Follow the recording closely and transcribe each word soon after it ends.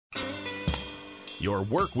your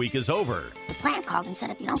work week is over. The plant called and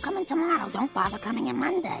said if you don't come in tomorrow, don't bother coming in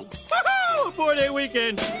Monday. Woohoo! 4-day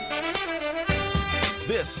weekend.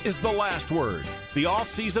 This is The Last Word, the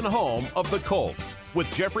off-season home of the Colts,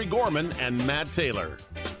 with Jeffrey Gorman and Matt Taylor.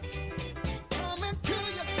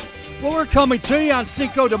 Well, we're coming to you on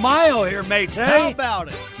Cinco de Mayo here, mates. Hey? How about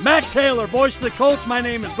it? Matt Taylor, voice of the Colts. My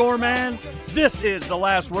name is Gorman. This is The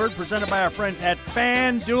Last Word, presented by our friends at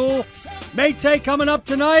FanDuel. Mate, coming up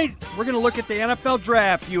tonight, we're going to look at the NFL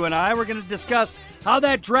draft, you and I. We're going to discuss how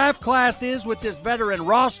that draft class is with this veteran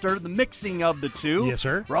roster, the mixing of the two. Yes,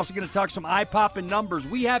 sir. We're also going to talk some eye-popping numbers.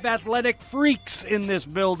 We have athletic freaks in this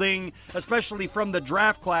building, especially from the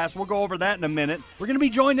draft class. We'll go over that in a minute. We're going to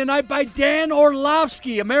be joined tonight by Dan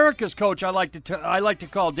Orlovsky, America's coach. I like to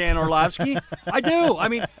call Dan Orlovsky. I do. I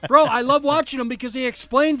mean, bro, I love watching him because he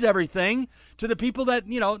explains everything to the people that,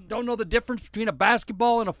 don't know the difference between a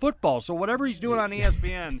basketball and a football. So whatever he's doing on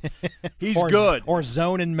ESPN, he's good. Or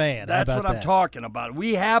zone and man. That's what I'm talking about.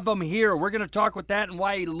 We have him here. We're going to talk with that and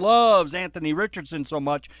why he loves Anthony Richardson so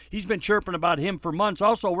much. He's been chirping about him for months.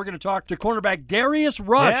 Also, we're going to talk to cornerback Darius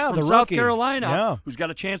Rush from South Carolina, who's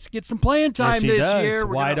got a chance to get some playing time this year.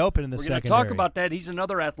 We're wide open in the secondary. We're going to talk about that. He's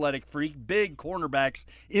another athletic freak. Big cornerbacks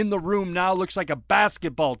in the room now. Looks like a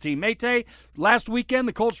basketball team. Mate, last weekend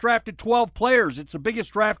the Colts drafted 12 players. It's the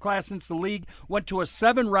biggest draft class since the league went to a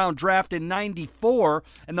 7-round draft in 94,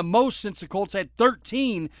 and the most since the Colts had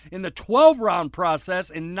 13 in the 12-round process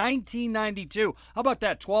in 1992. How about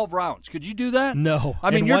that, 12 rounds? Could you do that? No. I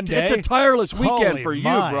mean, one day? It's a tireless weekend Holy for you,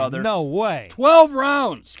 my, brother. No way. 12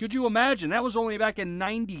 rounds. Could you imagine? That was only back in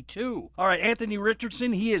 92. All right, Anthony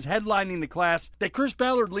Richardson, he is headlining the class that Chris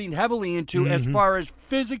Ballard leaned heavily into as far as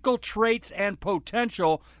physical traits and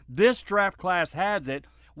potential. This draft class has it,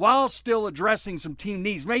 while still addressing some team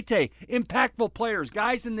needs. Mate, impactful players,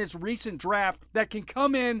 guys in this recent draft that can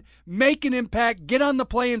come in, make an impact, get on the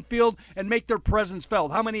playing field, and make their presence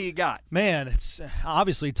felt. How many you got? Man, it's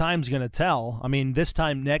obviously time's going to tell. I mean, this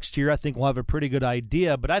time next year, I think we'll have a pretty good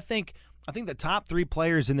idea. But I think the top 3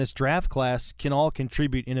 players in this draft class can all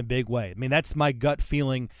contribute in a big way. I mean, that's my gut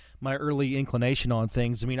feeling, my early inclination on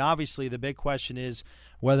things. I mean, obviously, the big question is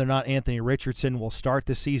whether or not Anthony Richardson will start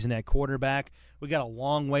the season at quarterback. We got a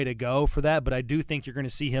long way to go for that, but I do think you're going to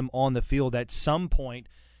see him on the field at some point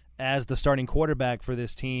as the starting quarterback for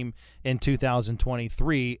this team in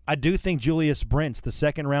 2023. I do think Julius Brents, the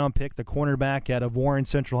second-round pick, the cornerback out of Warren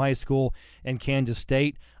Central High School and Kansas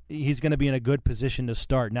State, he's going to be in a good position to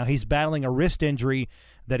start. Now, he's battling a wrist injury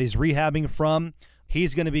that he's rehabbing from.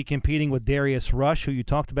 He's going to be competing with Darius Rush, who you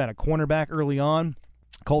talked about, a cornerback early on.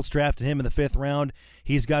 Colts drafted him in the 5th round.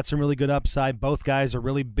 He's got some really good upside. Both guys are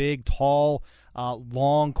really big, tall,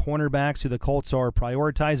 long cornerbacks who the Colts are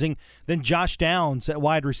prioritizing. Then Josh Downs at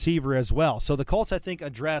wide receiver as well. So the Colts, I think,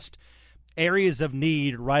 addressed areas of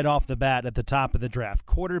need right off the bat at the top of the draft.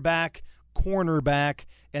 Quarterback, cornerback,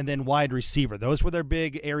 and then wide receiver. Those were their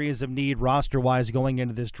big areas of need roster-wise going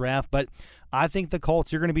into this draft. But I think the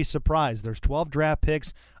Colts, you're going to be surprised. There's 12 draft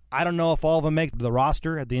picks. I don't know if all of them make the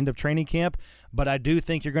roster at the end of training camp, but I do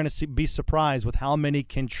think you're going to be surprised with how many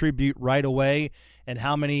contribute right away and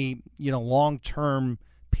how many, long-term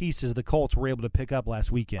pieces the Colts were able to pick up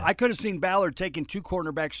last weekend. I could have seen Ballard taking 2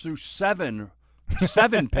 cornerbacks through 7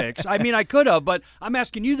 picks. I mean, I could have, but I'm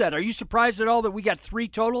asking you that. Are you surprised at all that we got 3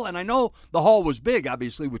 total? And I know the haul was big,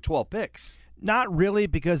 obviously, with 12 picks. Not really,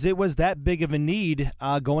 because it was that big of a need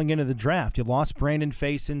going into the draft. You lost Brandon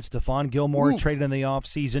Faison, Stephon Gilmore traded in the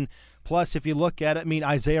offseason. Plus, if you look at it, I mean,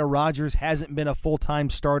 Isaiah Rodgers hasn't been a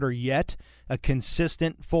full-time starter yet, a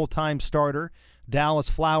consistent full-time starter. Dallas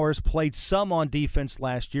Flowers played some on defense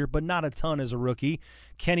last year, but not a ton as a rookie.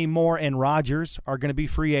 Kenny Moore and Rodgers are going to be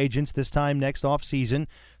free agents this time next offseason.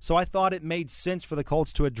 So I thought it made sense for the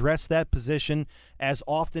Colts to address that position as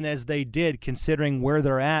often as they did, considering where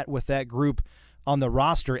they're at with that group on the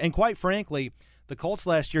roster. And quite frankly, the Colts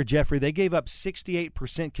last year, Jeffrey, they gave up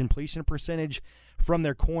 68% completion percentage from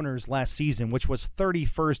their corners last season, which was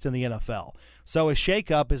 31st in the NFL. So a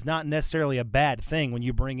shakeup is not necessarily a bad thing when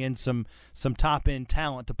you bring in some top-end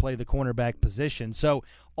talent to play the cornerback position. So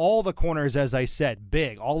all the corners, as I said,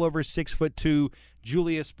 big, all over 6'2",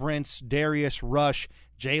 Julius Brents, Darius Rush,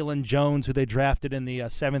 Jalen Jones, who they drafted in the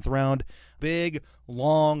 7th round. Big,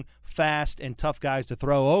 long, fast, and tough guys to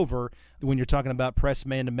throw over when you're talking about press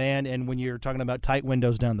man-to-man and when you're talking about tight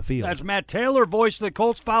windows down the field. That's Matt Taylor, voice of the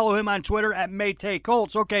Colts. Follow him on Twitter at Maytay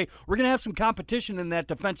Colts. Okay, we're going to have some competition in that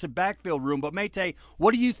defensive backfield room, but Maytay,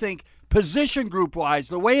 what do you think position group-wise,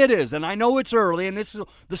 the way it is? And I know it's early, and this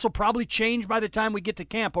will probably change by the time we get to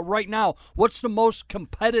camp, but right now, what's the most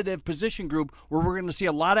competitive position group where we're going to see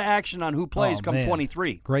a lot of action on who plays come 23?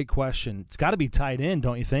 three? Great question. It's got to be tight end,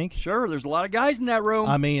 don't you think? Sure, there's a lot of guys in that room.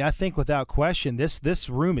 I mean, I think without question, this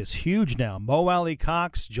room is huge now. Mo Alley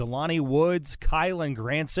Cox, Jelani Woods, Kylan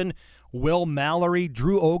Granson, Will Mallory,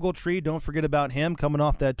 Drew Ogletree. Don't forget about him coming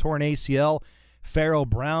off that torn ACL. Farrell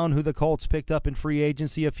Brown, who the Colts picked up in free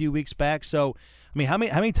agency a few weeks back. So, I mean, how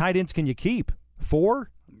many tight ends can you keep? 4?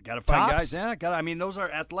 Got to find Tops? guys. Yeah, I mean, those are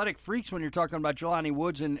athletic freaks when you're talking about Jelani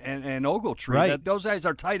Woods and Ogletree. Right. Those guys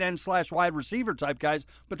are tight end / wide receiver type guys,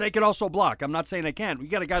 but they can also block. I'm not saying they can't. You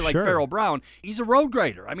got a guy like Farrell Brown. He's a road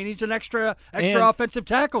grader. I mean, he's an extra offensive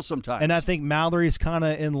tackle sometimes. And I think Mallory's kind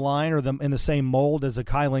of in line or in the same mold as a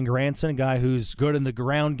Kylan Granson, a guy who's good in the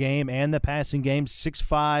ground game and the passing game.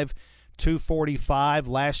 6'5", 245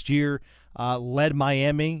 last year. Led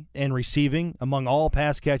Miami in receiving among all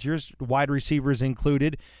pass catchers, wide receivers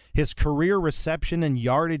included. His career reception and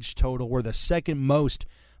yardage total were the second most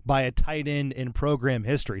by a tight end in program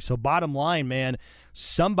history. So bottom line, man,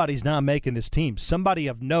 somebody's not making this team. Somebody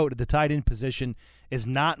of note at the tight end position is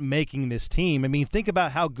not making this team. I mean, think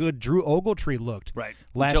about how good Drew Ogletree looked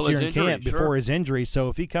last year in camp before his injury. So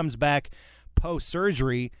if he comes back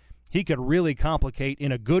post-surgery, he could really complicate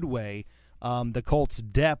in a good way the Colts'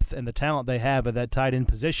 depth and the talent they have at that tight end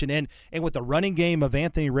position. And with the running game of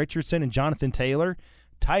Anthony Richardson and Jonathan Taylor,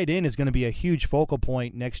 tight end is going to be a huge focal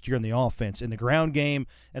point next year in the offense, in the ground game,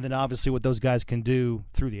 and then obviously what those guys can do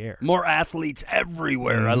through the air. More athletes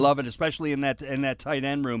everywhere. Mm-hmm. I love it, especially in that tight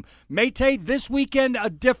end room. Mate, this weekend, a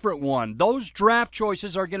different one. Those draft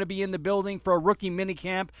choices are going to be in the building for a rookie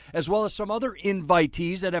minicamp, as well as some other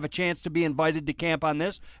invitees that have a chance to be invited to camp on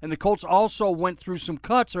this. And the Colts also went through some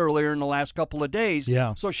cuts earlier in the last couple of days.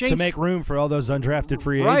 Yeah, so Shane, to make room for all those undrafted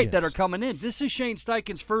free agents. Right, that are coming in. This is Shane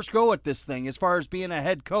Steichen's first go at this thing as far as being a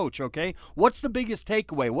head coach, okay? What's the biggest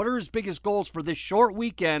takeaway? What are his biggest goals for this short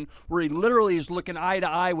weekend where he literally is looking eye to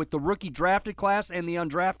eye with the rookie drafted class and the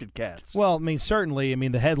undrafted cats? Well, I mean, certainly,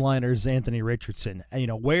 the headliner is Anthony Richardson.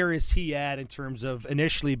 Where is he at in terms of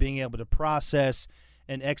initially being able to process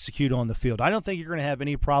and execute on the field? I don't think you're going to have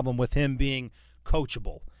any problem with him being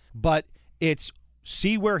coachable, but it's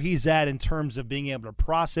see where he's at in terms of being able to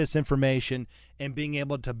process information and being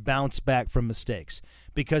able to bounce back from mistakes,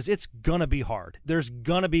 because it's going to be hard. There's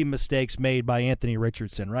going to be mistakes made by Anthony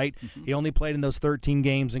Richardson, right? Mm-hmm. He only played in those 13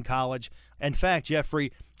 games in college. In fact,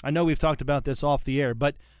 Jeffrey, I know we've talked about this off the air,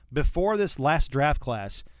 but before this last draft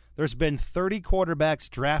class, there's been 30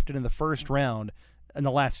 quarterbacks drafted in the first round in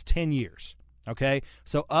the last 10 years, okay?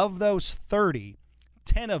 So of those 30,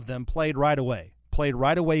 10 of them played right away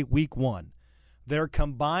week one. Their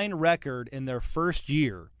combined record in their first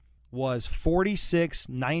year was 46,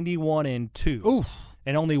 91, and 2. Oof.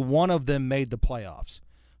 And only one of them made the playoffs.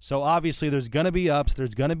 So obviously there's going to be ups,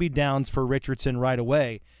 there's going to be downs for Richardson right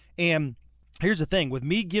away. And here's the thing, with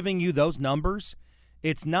me giving you those numbers,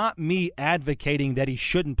 it's not me advocating that he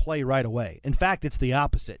shouldn't play right away. In fact, it's the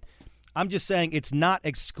opposite. I'm just saying it's not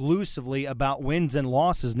exclusively about wins and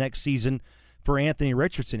losses next season for Anthony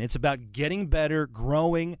Richardson. It's about getting better,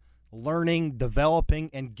 growing, learning, developing,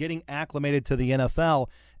 and getting acclimated to the NFL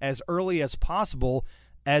as early as possible,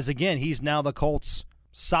 as, again, he's now the Colts'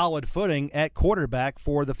 solid footing at quarterback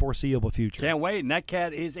for the foreseeable future. Can't wait, and that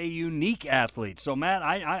cat is a unique athlete. So, Matt,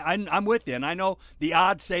 I'm with you, and I know the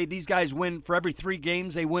odds say these guys win for every 3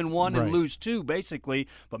 games, they win 1 and lose 2, basically,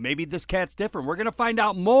 but maybe this cat's different. We're going to find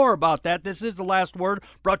out more about that. This is The Last Word,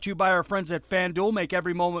 brought to you by our friends at FanDuel. Make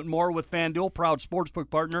every moment more with FanDuel, proud sportsbook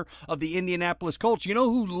partner of the Indianapolis Colts. You know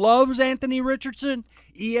who loves Anthony Richardson?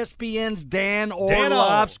 ESPN's Dan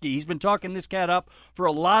Orlovsky. He's been talking this cat up for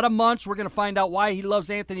a lot of months. We're going to find out why he loves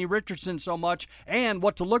Anthony Richardson so much and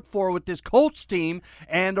what to look for with this Colts team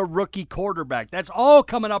and a rookie quarterback. That's all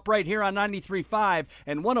coming up right here on 93.5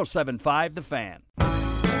 and 107.5 The Fan.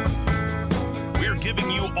 We're giving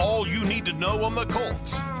you all you need to know on the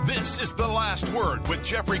Colts. This is The Last Word with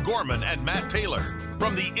Jeffrey Gorman and Matt Taylor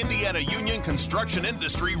from the Indiana Union Construction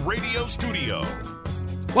Industry Radio Studio.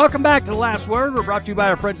 Welcome back to The Last Word. We're brought to you by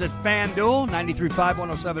our friends at FanDuel, 93.5,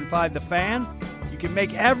 107.5 The Fan. You can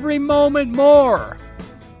make every moment more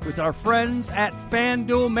with our friends at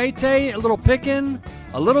FanDuel. Mate, a little picking,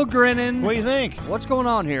 a little grinning. What do you think? What's going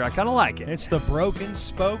on here? I kind of like it. It's the Broken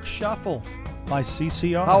Spoke Shuffle by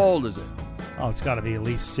CCR. How old is it? Oh, it's got to be at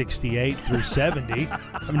least 68 through 70.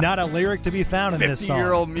 Not a lyric to be found in this song.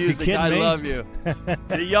 50-year-old music. I love you.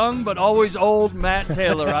 The young but always old Matt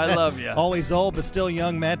Taylor. I love you. Always old but still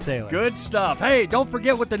young Matt Taylor. Good stuff. Hey, don't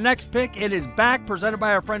forget with the next pick, it is back, presented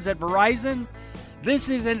by our friends at Verizon. This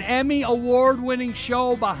is an Emmy award-winning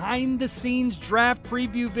show, behind-the-scenes draft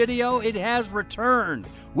preview video. It has returned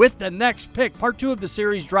with the next pick. Part 2 of the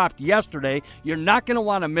series dropped yesterday. You're not going to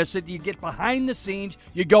want to miss it. You get behind the scenes.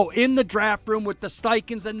 You go in the draft room with the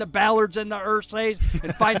Steichens and the Ballards and the Ursays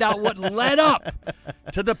and find out what led up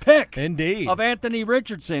to the pick of Anthony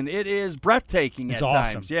Richardson. It is breathtaking at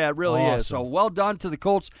times. Yeah, it really is. So well done to the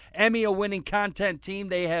Colts Emmy-winning content team.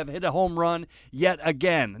 They have hit a home run yet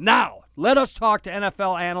again. Now, let us talk to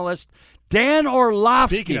NFL analyst Dan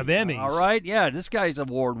Orlovsky. Speaking of Emmys. All right, yeah, this guy's an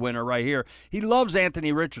award winner right here. He loves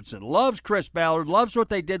Anthony Richardson, loves Chris Ballard, loves what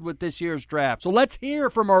they did with this year's draft. So let's hear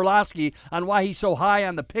from Orlovsky on why he's so high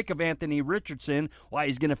on the pick of Anthony Richardson, why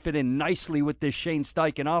he's going to fit in nicely with this Shane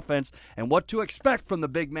Steichen offense, and what to expect from the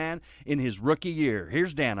big man in his rookie year.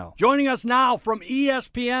 Here's Dano. Joining us now from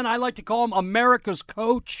ESPN, I like to call him America's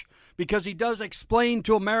coach, because he does explain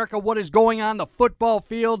to America what is going on the football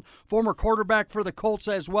field. Former quarterback for the Colts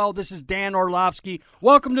as well. This is Dan Orlovsky.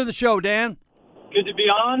 Welcome to the show, Dan. Good to be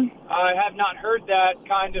on. I have not heard that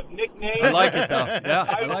kind of nickname. I like it, though. Yeah,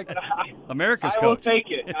 I like it. America's coach. I will take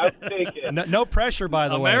it. I will take it. No pressure, by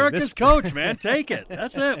the way. America's coach, man. Take it.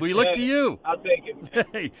 That's it. We look to you. I'll take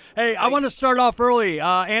it. Hey, I want to start off early.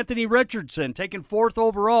 Anthony Richardson, taken 4th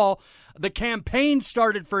overall. The campaign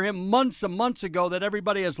started for him months and months ago that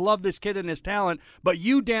everybody has loved this kid and his talent. But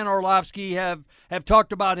you, Dan Orlovsky, have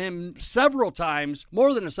talked about him several times,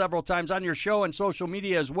 more than several times on your show and social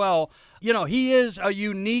media as well. You know, he is a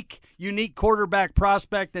unique quarterback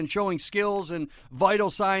prospect and showing skills and vital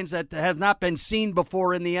signs that have not been seen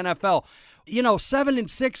before in the NFL. You know,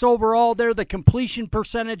 7-6 overall there. The completion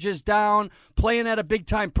percentage is down, playing at a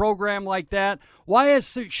big-time program like that. Why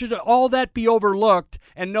should all that be overlooked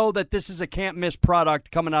and know that this is a can't-miss product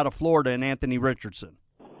coming out of Florida and Anthony Richardson?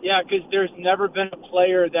 Yeah, because there's never been a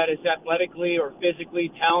player that is athletically or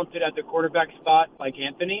physically talented at the quarterback spot like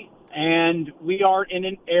Anthony. And we are in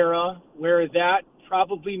an era where that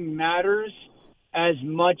probably matters as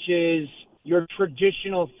much as your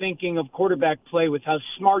traditional thinking of quarterback play with how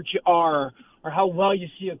smart you are or how well you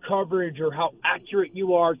see a coverage or how accurate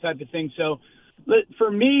you are type of thing. So for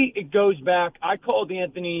me, it goes back. I called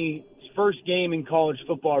Anthony's first game in college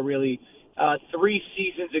football really 3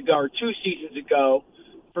 seasons ago or 2 seasons ago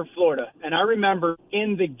for Florida. And I remember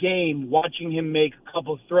in the game watching him make a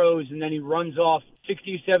couple throws and then he runs off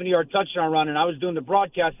 60, 70-yard touchdown run. And I was doing the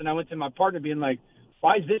broadcast and I went to my partner being like,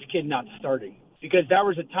 why is this kid not starting? Because that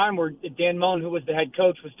was a time where Dan Mullen, who was the head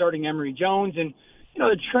coach, was starting Emory Jones. And, you know,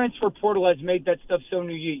 the transfer portal has made that stuff so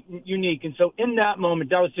unique. And so in that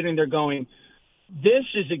moment, I was sitting there going, this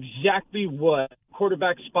is exactly what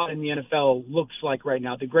quarterback spot in the NFL looks like right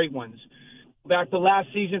now, the great ones. Back to last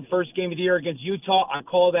season, first game of the year against Utah, I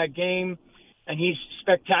call that game, and he's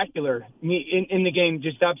spectacular. In the game,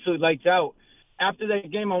 just absolutely lights out. After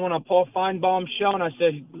that game, I went on Paul Feinbaum's show, and I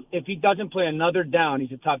said, if he doesn't play another down,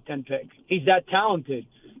 he's a top 10 pick. He's that talented.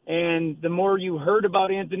 And the more you heard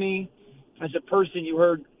about Anthony as a person, you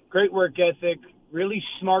heard great work ethic, really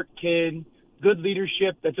smart kid, good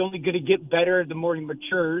leadership that's only going to get better the more he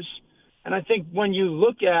matures. And I think when you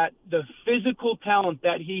look at the physical talent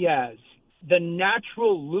that he has, the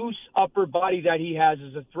natural loose upper body that he has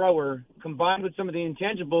as a thrower, combined with some of the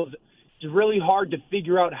intangibles, it's really hard to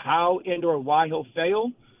figure out how and or why he'll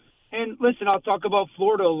fail. And listen, I'll talk about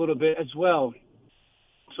Florida a little bit as well,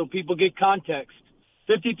 so people get context.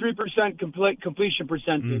 53% completion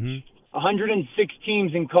percentage. 106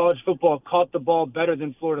 teams in college football caught the ball better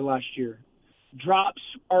than Florida last year. Drops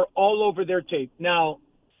are all over their tape. Now,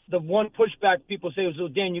 the one pushback people say is, well,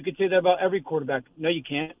 Dan, you could say that about every quarterback. No, you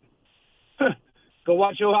can't. Go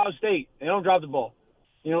watch Ohio State. They don't drop the ball.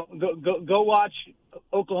 You know, go watch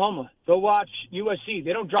Oklahoma. Go watch USC.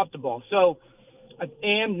 They don't drop the ball. So,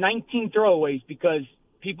 and 19 throwaways because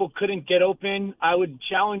people couldn't get open. I would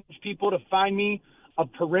challenge people to find me a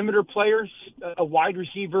perimeter player, a wide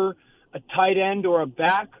receiver, a tight end, or a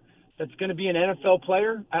back that's going to be an NFL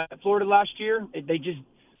player at Florida last year.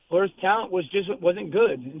 Florida's talent wasn't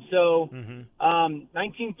good. And so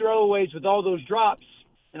 19 throwaways with all those drops.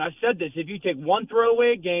 And I've said this, if you take one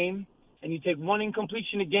throwaway a game and you take one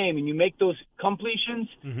incompletion a game and you make those completions,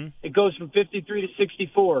 it goes from 53 to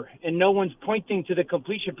 64. And no one's pointing to the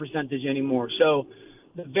completion percentage anymore. So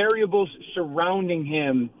the variables surrounding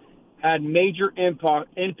him had major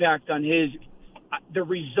impact on the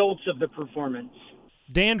results of the performance.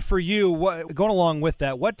 Dan, for you, going along with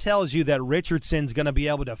that, what tells you that Richardson's going to be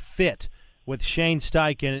able to fit with Shane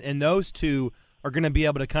Steichen and those two are going to be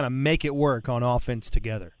able to kind of make it work on offense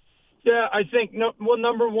together? Yeah, I think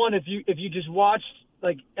number one, if you just watched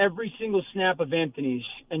like every single snap of Anthony's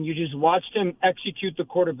and you just watched him execute the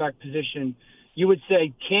quarterback position, you would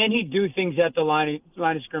say, can he do things at the line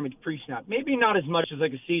of scrimmage pre-snap? Maybe not as much as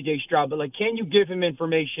like a C.J. Stroud, but like, can you give him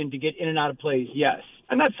information to get in and out of plays? Yes.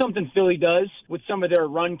 And that's something Philly does with some of their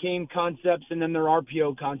run game concepts and then their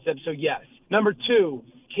RPO concepts. So, yes. Number two,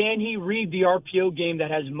 can he read the RPO game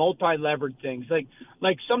that has multi-levered things?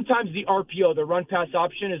 Like sometimes the RPO, the run-pass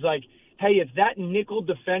option is like, hey, if that nickel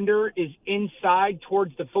defender is inside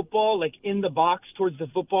towards the football, like in the box towards the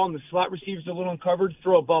football and the slot receiver's a little uncovered,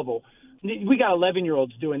 throw a bubble. We got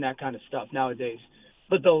 11-year-olds doing that kind of stuff nowadays.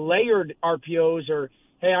 But the layered RPOs are,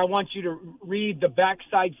 hey, I want you to read the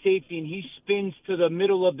backside safety and he spins to the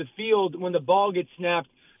middle of the field when the ball gets snapped.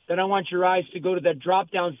 Then I want your eyes to go to that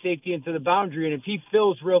drop-down safety into the boundary. And if he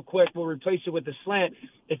fills real quick, we'll replace it with a slant.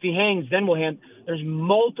 If he hangs, then we'll hand. There's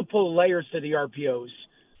multiple layers to the RPOs.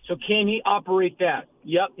 So can he operate that?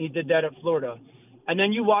 Yep, he did that at Florida. And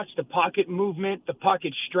then you watch the pocket movement, the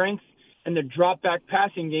pocket strength, and the drop-back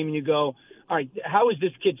passing game, and you go, all right, how is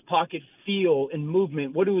this kid's pocket feel and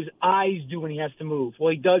movement? What do his eyes do when he has to move?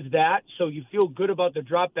 Well, he does that, so you feel good about the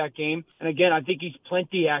drop-back game. And, again, I think he's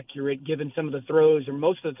plenty accurate given some of the throws or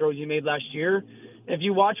most of the throws he made last year. And if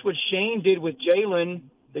you watch what Shane did with Jalen,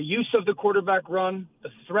 the use of the quarterback run, the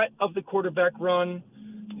threat of the quarterback run,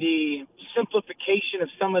 the simplification of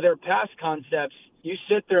some of their pass concepts, you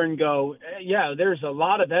sit there and go, yeah, there's a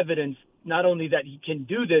lot of evidence not only that he can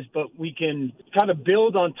do this, but we can kind of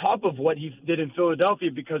build on top of what he did in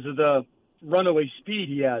Philadelphia because of the runaway speed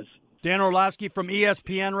he has. Dan Orlovsky from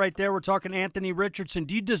ESPN right there. We're talking Anthony Richardson.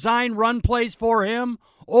 Do you design run plays for him,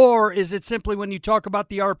 or is it simply when you talk about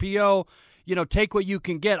the RPO, take what you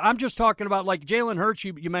can get? I'm just talking about like Jalen Hurts,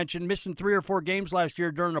 you mentioned, missing 3 or 4 games last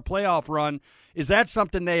year during a playoff run. Is that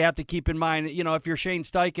something they have to keep in mind, if you're Shane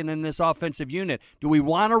Steichen in this offensive unit? Do we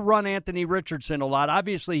want to run Anthony Richardson a lot?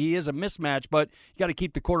 Obviously, he is a mismatch, but you got to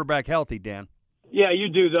keep the quarterback healthy, Dan. Yeah, you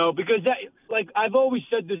do, though, because I've always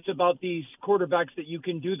said this about these quarterbacks that you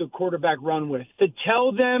can do the quarterback run with. To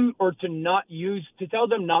tell them not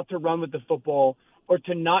to run with the football or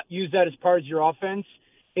to not use that as part of your offense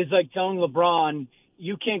is like telling LeBron,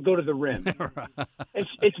 you can't go to the rim.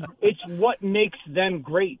 It's what makes them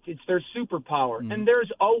great. It's their superpower. And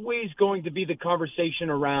there's always going to be the conversation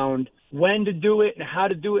around when to do it and how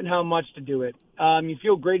to do it and how much to do it. You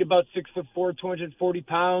feel great about 6'4", 240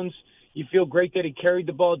 pounds. You feel great that he carried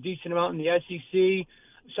the ball a decent amount in the SEC.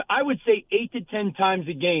 So I would say 8 to 10 times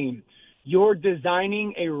a game, you're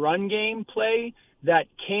designing a run game play that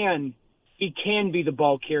he can be the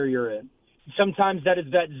ball carrier in. Sometimes that is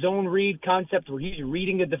that zone read concept where he's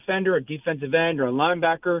reading a defender, a defensive end, or a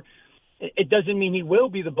linebacker. It doesn't mean he will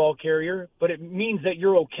be the ball carrier, but it means that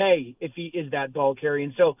you're okay if he is that ball carrier.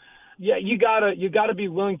 And so, yeah, you gotta be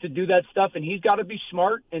willing to do that stuff, and he's got to be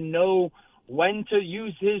smart and know when to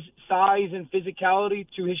use his size and physicality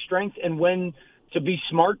to his strength and when to be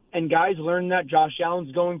smart. And guys learn that. Josh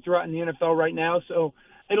Allen's going through it in the NFL right now, so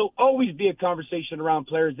it'll always be a conversation around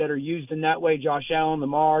players that are used in that way, Josh Allen,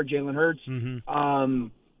 Lamar, Jalen Hurts.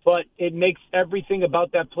 But it makes everything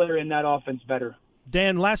about that player in that offense better.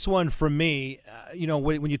 Dan, last one from me.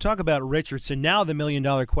 When you talk about Richardson, now the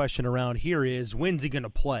million-dollar question around here is, when's he going to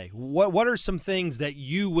play? What are some things that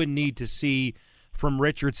you would need to see from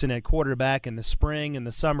Richardson at quarterback in the spring and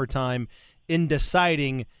the summertime in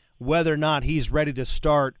deciding whether or not he's ready to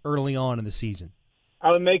start early on in the season?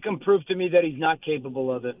 I would make him prove to me that he's not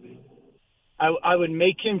capable of it. I would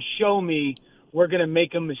make him show me we're going to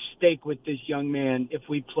make a mistake with this young man if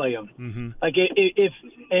we play him. Like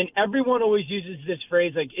and everyone always uses this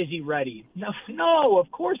phrase like, is he ready? No,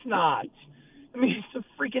 of course not. I mean, it's the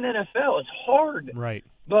freaking NFL. It's hard. Right.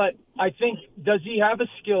 But I think, does he have a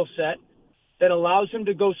skill set that allows him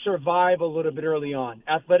to go survive a little bit early on?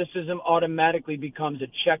 Athleticism automatically becomes a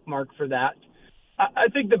check mark for that. I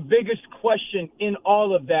think the biggest question in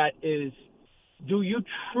all of that is, do you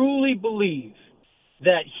truly believe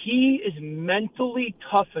that he is mentally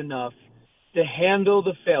tough enough to handle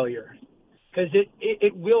the failure? Because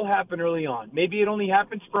it will happen early on. Maybe it only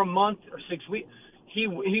happens for a month or 6 weeks. He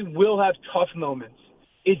will have tough moments.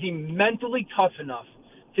 Is he mentally tough enough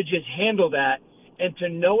to just handle that and to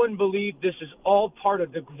know and believe this is all part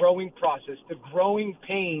of the growing process, the growing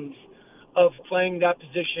pains of playing that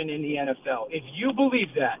position in the NFL? If you believe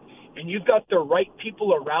that and you've got the right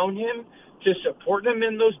people around him to support him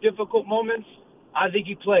in those difficult moments, I think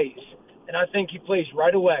he plays. And I think he plays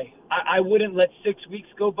right away. I wouldn't let 6 weeks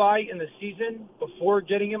go by in the season before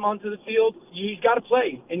getting him onto the field. He's got to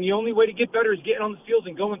play. And the only way to get better is getting on the field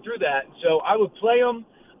and going through that. So I would play him.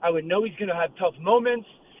 I would know he's going to have tough moments.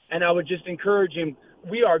 And I would just encourage him,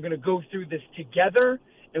 we are going to go through this together,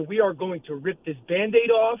 and we are going to rip this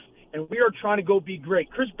Band-Aid off, and we are trying to go be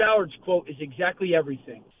great. Chris Ballard's quote is exactly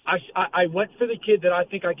everything. I went for the kid that I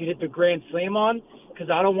think I could hit the grand slam on because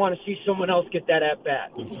I don't want to see someone else get that at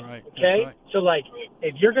bat. That's right. Okay? That's right. So, like,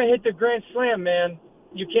 if you're going to hit the grand slam, man,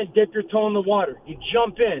 you can't dip your toe in the water. You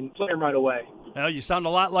jump in, play him right away. Well, you sound a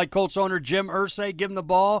lot like Colts owner Jim Irsay. Give him the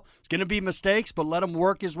ball. It's going to be mistakes, but let him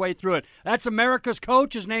work his way through it. That's America's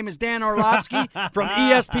coach. His name is Dan Orlovsky from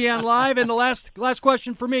ESPN Live. And the last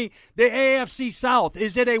question for me, the AFC South.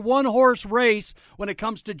 Is it a one-horse race when it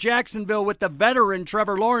comes to Jacksonville with the veteran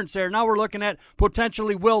Trevor Lawrence there? Now we're looking at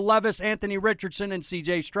potentially Will Levis, Anthony Richardson, and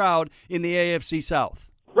C.J. Stroud in the AFC South.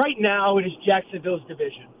 Right now it is Jacksonville's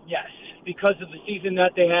division, yes, because of the season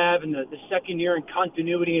that they have and the second year and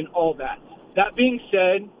continuity and all that. That being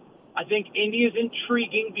said, I think Indy is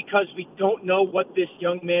intriguing because we don't know what this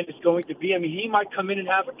young man is going to be. I mean, he might come in and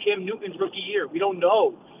have a Cam Newton's rookie year. We don't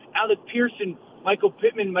know. Alec Pearson, Michael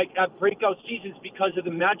Pittman might have breakout seasons because of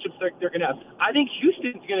the matchups they're going to have. I think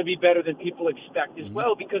Houston's going to be better than people expect as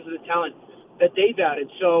well because of the talent that they've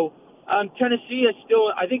added. So Tennessee is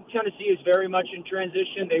I think Tennessee is very much in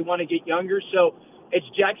transition. They want to get younger. So it's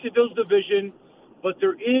Jacksonville's division, but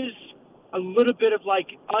there is a little bit of like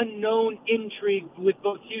unknown intrigue with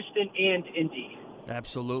both Houston and Indy.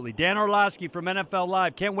 Absolutely. Dan Orlovsky from NFL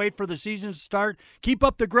Live. Can't wait for the season to start. Keep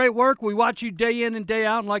up the great work. We watch you day in and day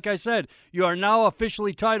out. And like I said, you are now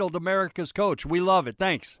officially titled America's Coach. We love it.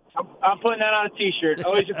 Thanks. I'm putting that on a T-shirt.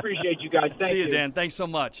 Always appreciate you guys. Thank you. See you, Dan. Thanks so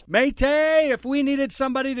much. Mate, if we needed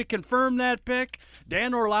somebody to confirm that pick,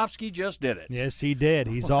 Dan Orlovsky just did it. Yes, he did.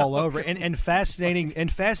 He's all over. And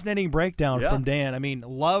fascinating breakdown from Dan. I mean,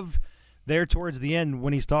 love there towards the end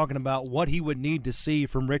when he's talking about what he would need to see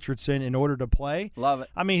from Richardson in order to play. Love it.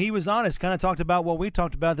 I mean, he was honest, kind of talked about what we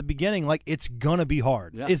talked about at the beginning, like it's going to be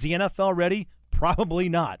hard. Yeah. Is the NFL ready? Probably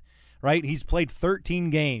not, right? He's played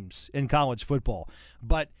 13 games in college football,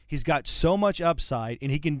 but he's got so much upside,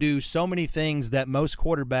 and he can do so many things that most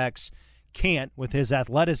quarterbacks can't with his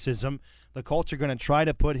athleticism. The Colts are going to try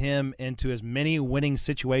to put him into as many winning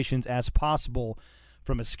situations as possible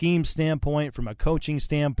from a scheme standpoint, from a coaching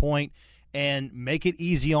standpoint, and make it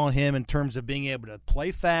easy on him in terms of being able to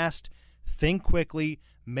play fast, think quickly,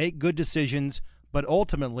 make good decisions, but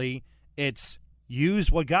ultimately it's use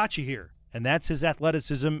what got you here. And that's his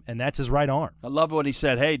athleticism, and that's his right arm. I love what he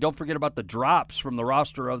said. Hey, don't forget about the drops from the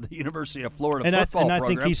roster of the University of Florida football program. I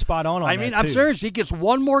think he's spot on that, I mean, I'm serious. He gets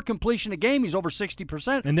one more completion a game. He's over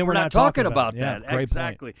 60%. And then we're not talking about that. Yeah, great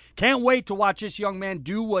exactly. Point. Can't wait to watch this young man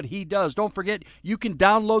do what he does. Don't forget, you can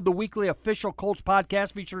download the weekly official Colts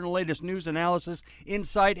podcast featuring the latest news, analysis,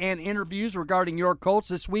 insight, and interviews regarding your Colts.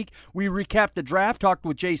 This week, we recapped the draft, talked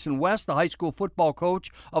with Jason West, the high school football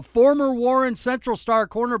coach, a former Warren Central star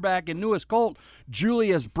cornerback and newest Colt,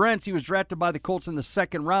 Julius Brents. He was drafted by the Colts in the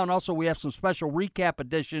second round. Also, we have some special recap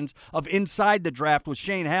editions of Inside the Draft with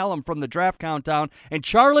Shane Hallam from the Draft Countdown and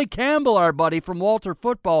Charlie Campbell, our buddy from Walter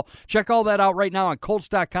Football. Check all that out right now on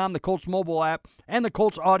Colts.com, the Colts mobile app, and the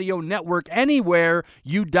Colts Audio Network, anywhere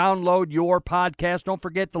you download your podcast. Don't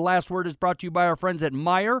forget, The Last Word is brought to you by our friends at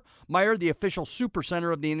Meijer. Meijer, the official super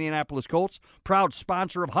center of the Indianapolis Colts, proud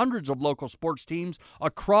sponsor of hundreds of local sports teams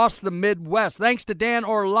across the Midwest. Thanks to Dan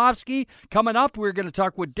Orlovsky. Coming up, we're going to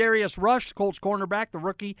talk with Darius Rush, Colts cornerback, the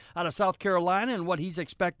rookie out of South Carolina, and what he's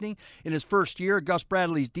expecting in his first year at Gus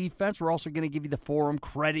Bradley's defense. We're also going to give you the Forum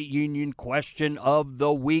Credit Union question of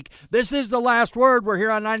the week. This is The Last Word. We're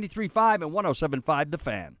here on 93.5 and 107.5 The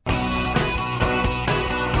Fan.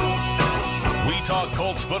 We talk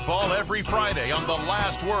Colts football every Friday on The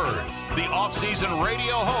Last Word, the offseason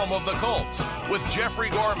radio home of the Colts, with Jeffrey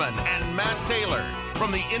Gorman and Matt Taylor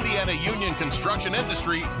from the Indiana Union Construction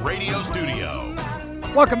Industry radio studio.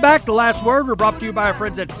 Welcome back to Last Word. We're brought to you by our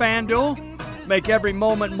friends at FanDuel. Make every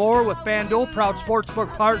moment more with FanDuel, proud sportsbook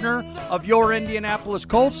partner of your Indianapolis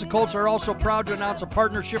Colts. The Colts are also proud to announce a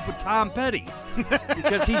partnership with Tom Petty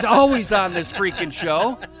because he's always on this freaking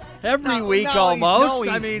show. Every week almost.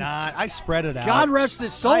 I mean, not. I spread it out. God rest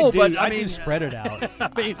his soul, I do spread it out.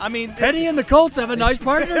 I mean, Petty and the Colts have a nice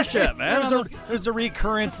partnership, man. There's a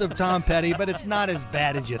recurrence of Tom Petty, but it's not as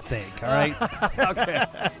bad as you think. All right. Okay,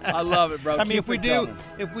 I love it, bro. I mean, if we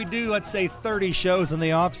do, let's say 30 shows in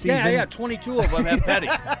the off season. Yeah, 22 of them have Petty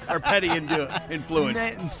or Petty influence.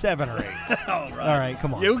 And 7 or 8. All right,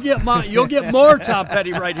 come on. You'll get more Tom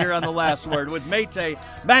Petty right here on The Last Word with Matt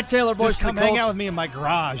Taylor, voice Just come of the Colts. hang out with me in my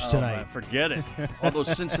garage. tonight. Forget it. All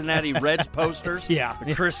those Cincinnati Reds posters. Yeah.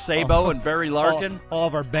 With Chris Sabo and Barry Larkin. All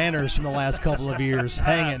of our banners from the last couple of years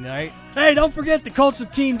hanging, right? Hey, don't forget the Colts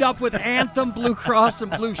have teamed up with Anthem, Blue Cross,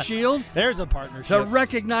 and Blue Shield There's a partnership. to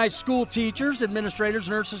recognize school teachers, administrators,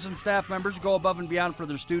 nurses, and staff members who go above and beyond for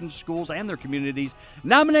their students, schools, and their communities.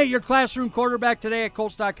 Nominate your classroom quarterback today at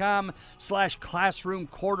Colts.com/classroom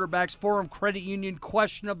quarterbacks. Forum Credit Union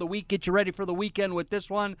question of the week. Get you ready for the weekend with this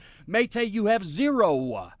one. Mate, you have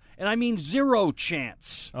zero, and I mean zero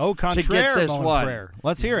chance Oh, to get contraire, this mon one. frere.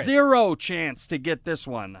 Let's hear it. Zero chance to get this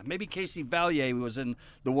one. Maybe Casey Valier was in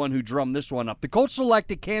the one who drummed this one up. The Colts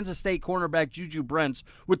selected Kansas State cornerback Juju Brents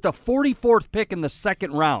with the 44th pick in the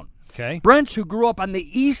second round. Okay. Brents, who grew up on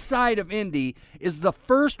the east side of Indy, is the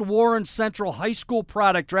first Warren Central high school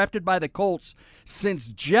product drafted by the Colts since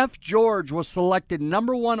Jeff George was selected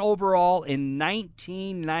number 1 overall in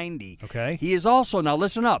 1990. Okay. He is also, now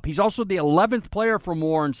listen up, he's also the 11th player from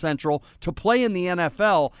Warren Central to play in the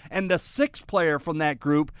NFL and the 6th player from that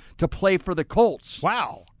group to play for the Colts.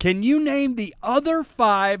 Wow. Can you name the other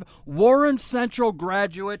 5 Warren Central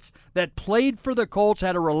graduates that played for the Colts,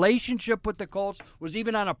 had a relationship with the Colts, was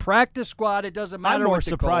even on a practice squad? It doesn't matter. I'm more with the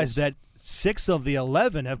surprised Colts. that 6 of the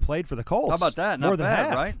 11 have played for the Colts. How about that? Not More than bad,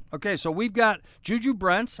 half. right? Okay, so we've got Juju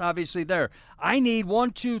Brents, obviously there. I need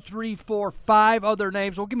 1, 2, 3, 4, 5 other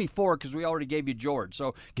names. Well, give me 4 because we already gave you George.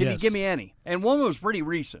 So can you Yes. give me any? And one was pretty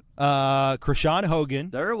recent. Krishawn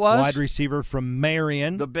Hogan. There it was. Wide receiver from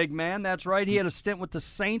Marion. The big man, that's right. He had a stint with the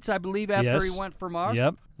Saints, I believe, after Yes. he went from us.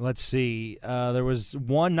 Yep. Let's see. There was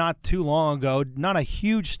one not too long ago, not a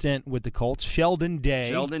huge stint with the Colts, Sheldon Day.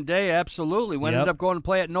 Sheldon Day, absolutely. Yep. ended up going to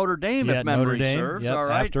play at Notre Dame, Yeah, if memory Notre Dame. serves. Yep, All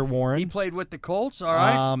right. after Warren. He played with the Colts, all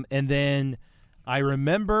right. And then I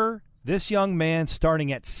remember this young man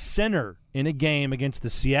starting at center in a game against the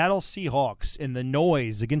Seattle Seahawks in the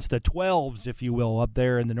noise against the 12s, if you will, up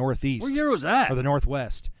there in the Northeast. What year was that? Or the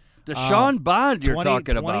Northwest. Deshaun Bond you're 20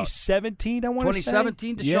 talking about. 2017, I want to say.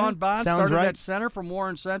 2017, Deshaun Yeah, Bond sounds started right. at center from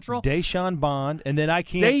Warren Central. Deshaun Bond, and then I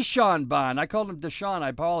can't. Deshaun Bond. I called him Deshaun. I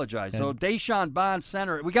apologize. So Deshaun Bond,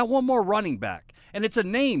 center. We got one more running back, and it's a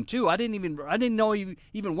name too. I didn't know he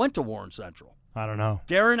even went to Warren Central. I don't know.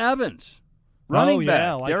 Darren Evans, running back.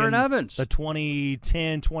 Yeah, like Darren in Evans. the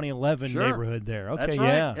 2010, 2011 Sure. neighborhood there. Okay, That's right.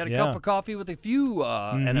 yeah. Had a yeah. cup of coffee with a few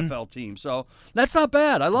NFL teams. So that's not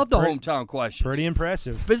bad. I love the hometown questions. Pretty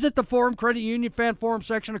impressive. Visit the Forum Credit Union fan forum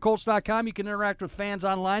section of Colts.com. You can interact with fans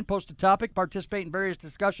online, post a topic, participate in various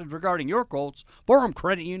discussions regarding your Colts. Forum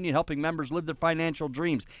Credit Union, helping members live their financial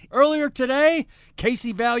dreams. Earlier today,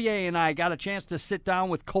 Casey Valier and I got a chance to sit down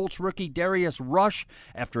with Colts rookie Darius Rush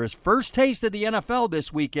after his first taste of the NFL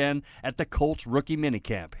this weekend at the Colts rookie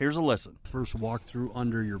minicamp. Here's a listen. First walkthrough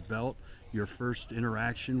under your belt, your first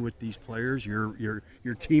interaction with these players, your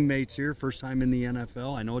teammates here, first time in the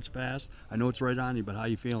NFL. I know it's fast. I know it's right on you, but how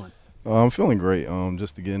you feeling? I'm feeling great.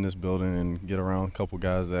 Just to get in this building and get around a couple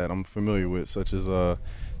guys that I'm familiar with, such as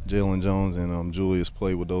Jalen Jones and Julius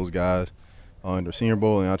played with those guys in the Senior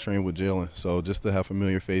Bowl, and I trained with Jalen. So just to have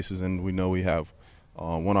familiar faces, and we know we have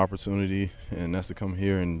one opportunity, and that's to come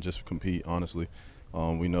here and just compete, honestly.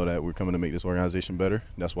 We know that we're coming to make this organization better.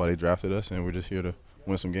 That's why they drafted us, and we're just here to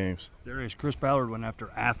win some games. Darius, Chris Ballard went after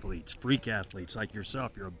athletes, freak athletes like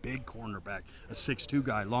yourself. You're a big cornerback, a 6'2"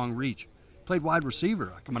 guy, long reach. Played wide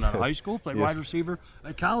receiver coming out of high school, played wide receiver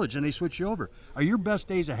at college, and they switched you over. Are your best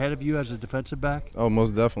days ahead of you as a defensive back? Oh,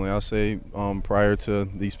 most definitely. I'll say prior to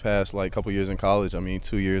these past couple years in college,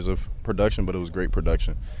 2 years of production, but it was great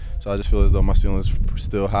production. So I just feel as though my ceiling is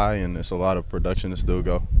still high, and it's a lot of production to still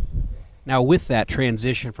go. Now, with that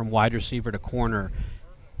transition from wide receiver to corner,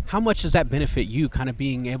 how much does that benefit you, kind of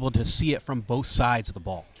being able to see it from both sides of the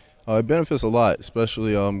ball? It benefits a lot,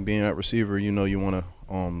 especially being at receiver. You want to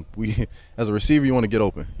as a receiver, you want to get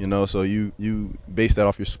open, so you base that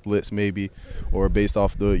off your splits maybe, or based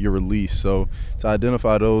off your release. So to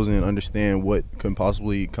identify those and understand what can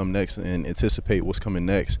possibly come next and anticipate what's coming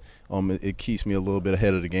next, it keeps me a little bit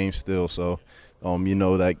ahead of the game still. So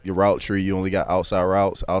like your route tree, you only got outside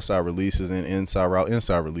routes, outside releases, and inside route,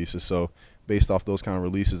 inside releases. So based off those kind of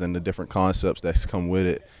releases and the different concepts that's come with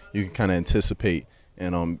it, you can kind of anticipate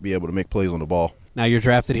and be able to make plays on the ball. Now, you're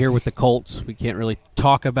drafted here with the Colts. We can't really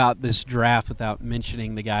talk about this draft without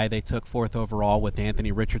mentioning the guy they took 4th overall with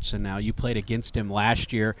Anthony Richardson. Now, you played against him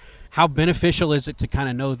last year. How beneficial is it to kind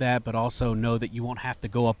of know that, but also know that you won't have to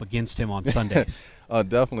go up against him on Sundays?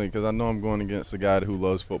 Definitely, because I know I'm going against a guy who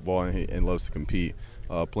loves football and loves to compete.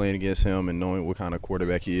 Playing against him and knowing what kind of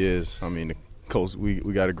quarterback he is, the Coach, we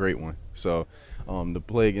got a great one. So to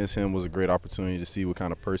play against him was a great opportunity to see what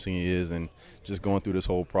kind of person he is, and just going through this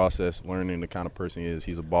whole process, learning the kind of person he is.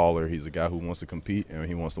 He's a baller. He's a guy who wants to compete, and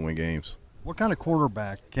he wants to win games. What kind of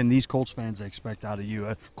cornerback can these Colts fans expect out of you?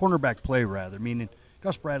 A cornerback play, rather, meaning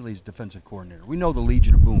Gus Bradley's defensive coordinator. We know the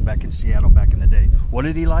Legion of Boom back in Seattle back in the day. What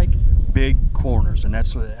did he like? Big corners, and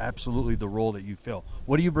that's absolutely the role that you fill.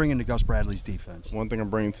 What are you bringing to Gus Bradley's defense? One thing I'm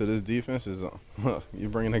bringing to this defense is you're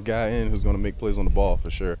bringing a guy in who's going to make plays on the ball for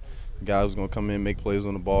sure. A guy who's going to come in, make plays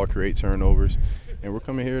on the ball, create turnovers. And we're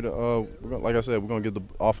coming here to, like I said, we're going to give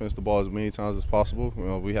the offense the ball as many times as possible.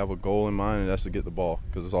 We have a goal in mind, and that's to get the ball,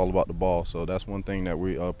 because it's all about the ball. So that's one thing that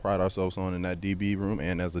we pride ourselves on in that DB room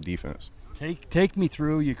and as a defense. Take me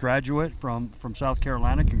through. You graduate from South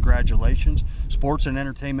Carolina. Congratulations. Sports and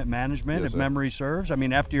entertainment management, yes, if memory serves. I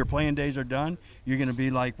mean, after your playing days are done, you're going to be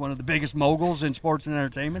like one of the biggest moguls in sports and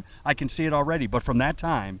entertainment. I can see it already. But from that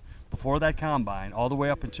time, before that combine, all the way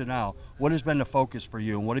up until now, what has been the focus for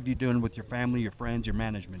you, and what have you done with your family, your friends, your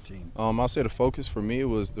management team? I'll say the focus for me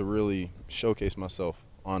was to really showcase myself,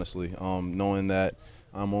 honestly, knowing that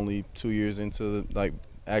I'm only 2 years into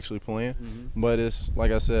actually playing. Mm-hmm. But it's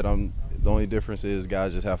like I said, the only difference is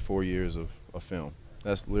guys just have 4 years of film.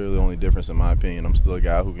 That's literally the only difference in my opinion. I'm still a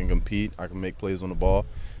guy who can compete. I can make plays on the ball.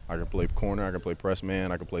 I can play corner. I can play press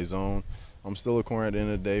man. I can play zone. I'm still a corner at the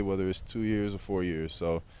end of the day, whether it's 2 years or 4 years.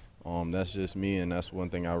 So that's just me, and that's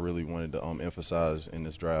one thing I really wanted to emphasize in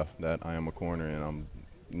this draft, that I am a corner, and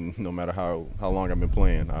no matter how long I've been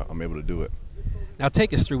playing, I'm able to do it. Now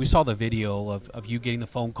take us through. We saw the video of you getting the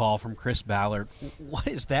phone call from Chris Ballard. What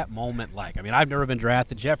is that moment like? I mean, I've never been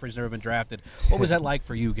drafted. Jeffrey's never been drafted. What was that like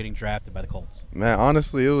for you getting drafted by the Colts? Man,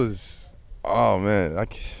 honestly, it was surreal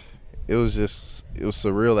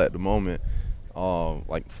at the moment.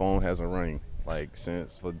 Phone hasn't rang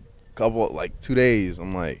since for a couple 2 days.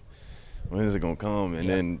 I'm like, when is it gonna come? And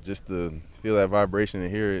then just to feel that vibration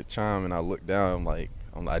and hear it chime, and I looked down,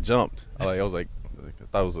 I jumped. I was like, I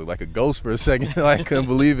thought it was like a ghost for a second. I couldn't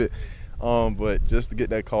believe it. But just to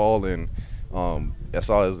get that call, and I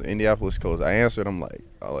saw it was the Indianapolis Colts. I answered. I'm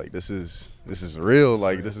like, this is real.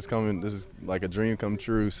 This is coming. This is like a dream come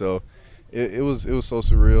true. So it was so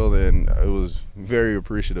surreal, and it was very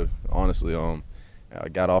appreciative. Honestly, I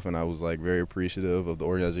got off and I was very appreciative of the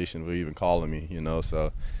organization for even calling me.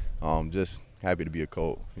 So just happy to be a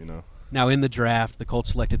Colt. Now, in the draft, the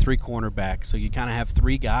Colts selected 3 cornerbacks, so you kind of have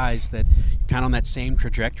 3 guys that kind of on that same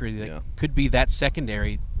trajectory that could be that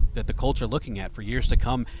secondary that the Colts are looking at for years to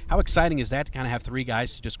come. How exciting is that to kind of have 3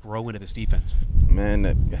 guys to just grow into this defense? Man,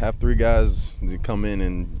 have 3 guys to come in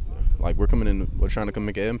and we're coming in, we're trying to come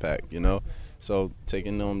make an impact, So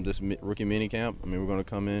taking this rookie minicamp, we're going to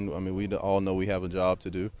come in. We all know we have a job to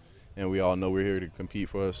do, and we all know we're here to compete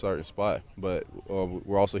for a certain spot. But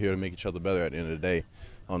we're also here to make each other better at the end of the day.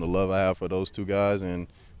 On the love I have for those 2 guys,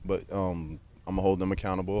 but I'm gonna hold them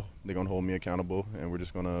accountable. They're gonna hold me accountable, and we're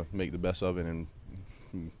just gonna make the best of it and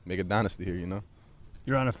make a dynasty here.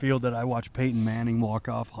 You're on a field that I watched Peyton Manning walk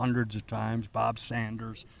off hundreds of times, Bob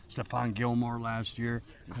Sanders, Stephon Gilmore last year.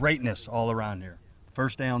 Greatness all around here.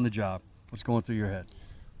 First day on the job. What's going through your head?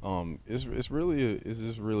 It's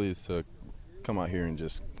really to come out here and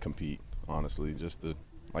just compete. Honestly, just to,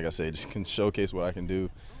 like I said, just can showcase what I can do.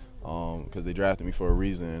 Because they drafted me for a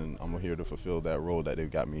reason, and I'm here to fulfill that role that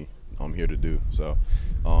they've got me here to do. So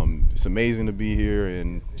it's amazing to be here,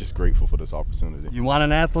 and just grateful for this opportunity. You want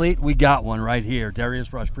an athlete? We got one right here.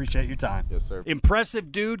 Darius Rush, appreciate your time. Yes, sir.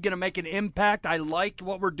 Impressive dude, going to make an impact. I liked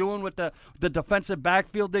what we're doing with the defensive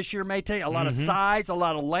backfield this year, Mate. A lot of size, a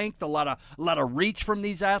lot of length, a lot of reach from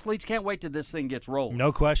these athletes. Can't wait till this thing gets rolling.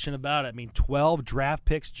 No question about it. 12 draft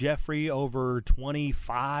picks, Jeffrey, over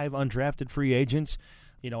 25 undrafted free agents.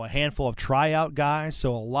 A handful of tryout guys.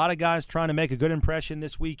 So a lot of guys trying to make a good impression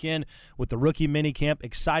this weekend with the rookie minicamp.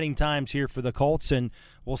 Exciting times here for the Colts, and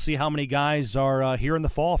we'll see how many guys are here in the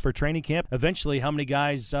fall for training camp. Eventually, how many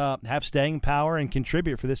guys have staying power and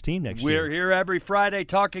contribute for this team next year. We're here every Friday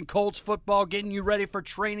talking Colts football, getting you ready for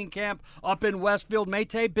training camp up in Westfield.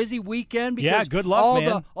 Mate, busy weekend because good luck,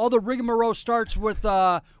 man. All the rigmarole starts with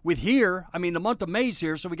here. The month of May's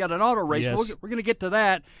here, so we got an auto race. Yes. We're going to get to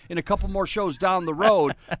that in a couple more shows down the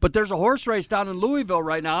road. But there's a horse race down in Louisville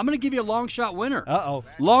right now. I'm going to give you a long shot winner.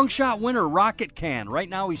 Long shot winner, Rocket Can. Right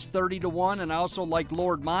now he's 30-1, and I also like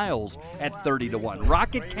Lord Miles at 30-1.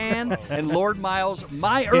 Rocket Can and Lord Miles,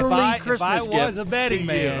 my early Christmas gift. If I was a betting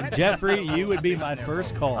man, Jeffrey, you would be my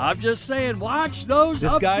first call. I'm just saying, watch those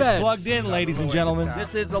This upsets. guy's plugged in, ladies and gentlemen.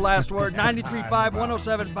 This is The Last Word, 93.5,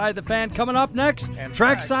 107.5 The Fan. Coming up next,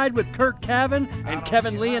 Trackside with Kurt Cavan and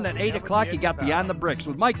Kevin Leon at 8 o'clock. You got Beyond the Bricks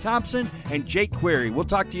with Mike Thompson and Jake Query. We'll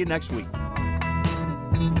talk to you next week.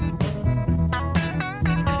 Now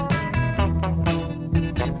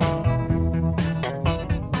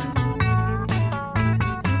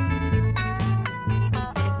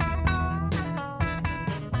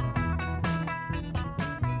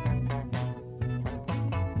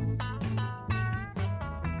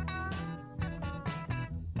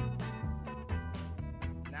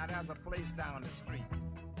there's a place down the street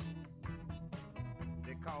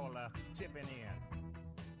they call Tipping Inn.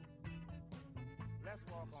 Let's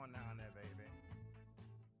walk on down there.